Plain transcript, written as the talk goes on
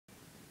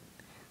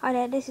Hi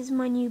there, this is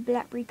my new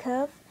Blackberry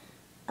Curve,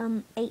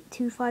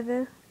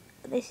 8250.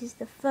 This is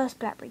the first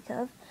Blackberry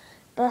Curve.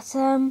 But,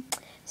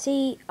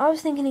 see, I was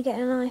thinking of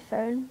getting an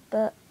iPhone,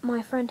 but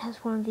my friend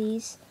has one of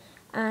these,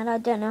 and I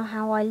don't know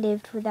how I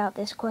lived without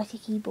this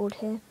QWERTY keyboard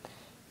here.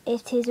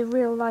 It is a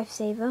real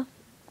lifesaver.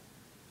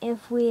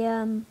 If we,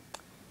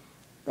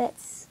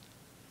 let's,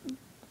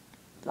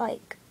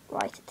 like,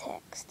 write a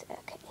text,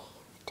 okay,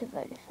 to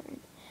Vodafone.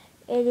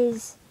 It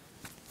is,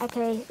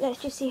 okay,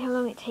 let's just see how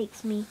long it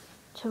takes me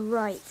to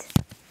write.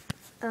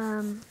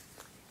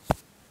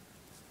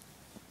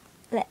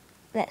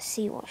 Let's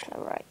see, what shall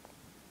I write?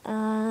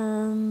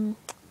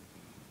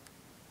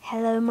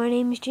 Hello, my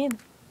name is Jim.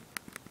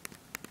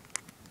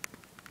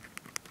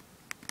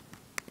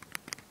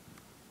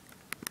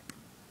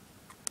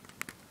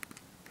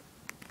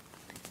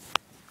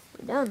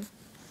 We're done.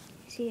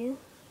 See,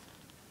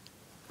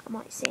 I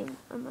might send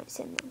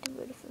them to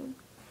Vodafone.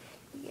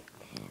 Yeah.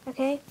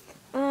 Okay.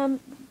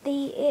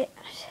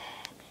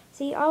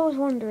 See, I was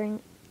wondering,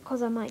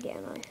 because I might get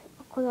an iPhone,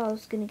 because I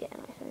was gonna get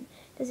an iPhone.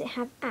 Does it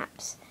have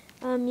apps?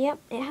 Yep,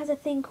 it has a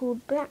thing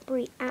called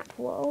Blackberry App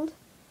World,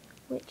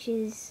 which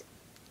is,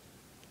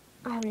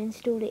 I haven't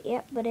installed it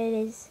yet, but it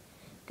is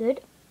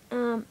good.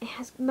 It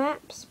has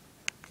maps.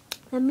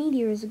 The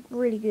media is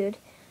really good,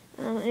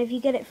 and if you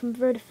get it from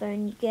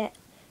Vodafone, you get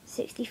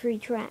 63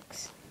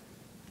 tracks.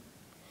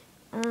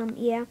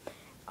 Yeah,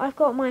 I've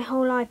got my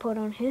whole iPod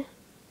on here,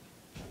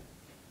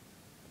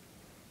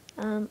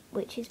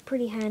 which is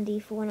pretty handy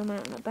for when I'm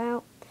out and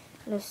about.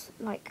 Just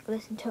like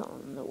listen to it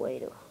on the way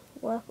to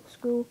work or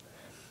school.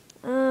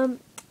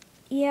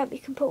 Yeah, you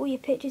can put all your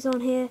pictures on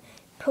here,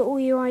 put all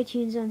your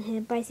iTunes on here,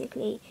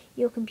 basically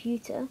your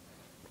computer,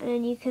 and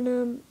then you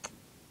can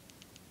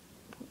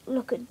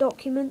look at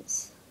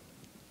documents.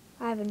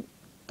 I haven't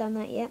done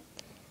that yet,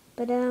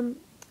 but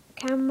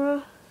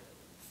camera,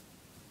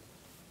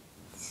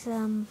 it's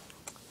not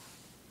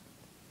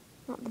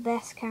the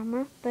best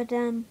camera, but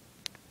you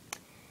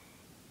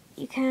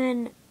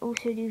can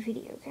also do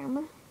video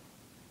camera.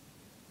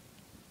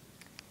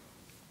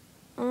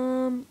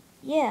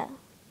 Yeah,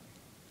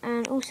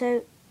 and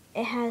also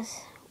it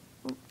has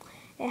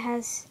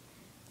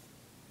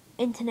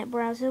internet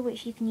browser,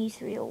 which you can use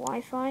through your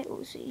Wi-Fi.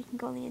 Also, you can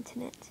go on the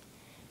internet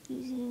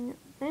using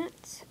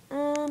that.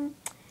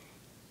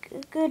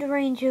 Good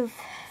range of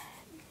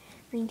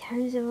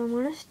ringtones, if I'm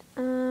honest.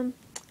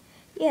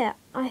 Yeah,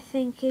 I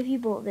think if you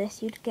bought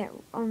this, you'd get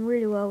on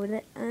really well with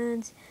it,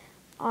 and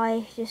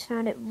I just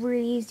found it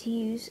really easy to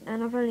use,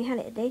 and I've only had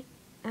it a day,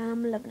 and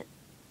I'm loving it,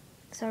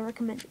 so I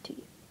recommend it to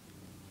you.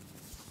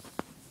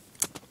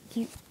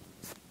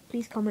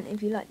 Please comment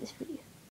if you like this video.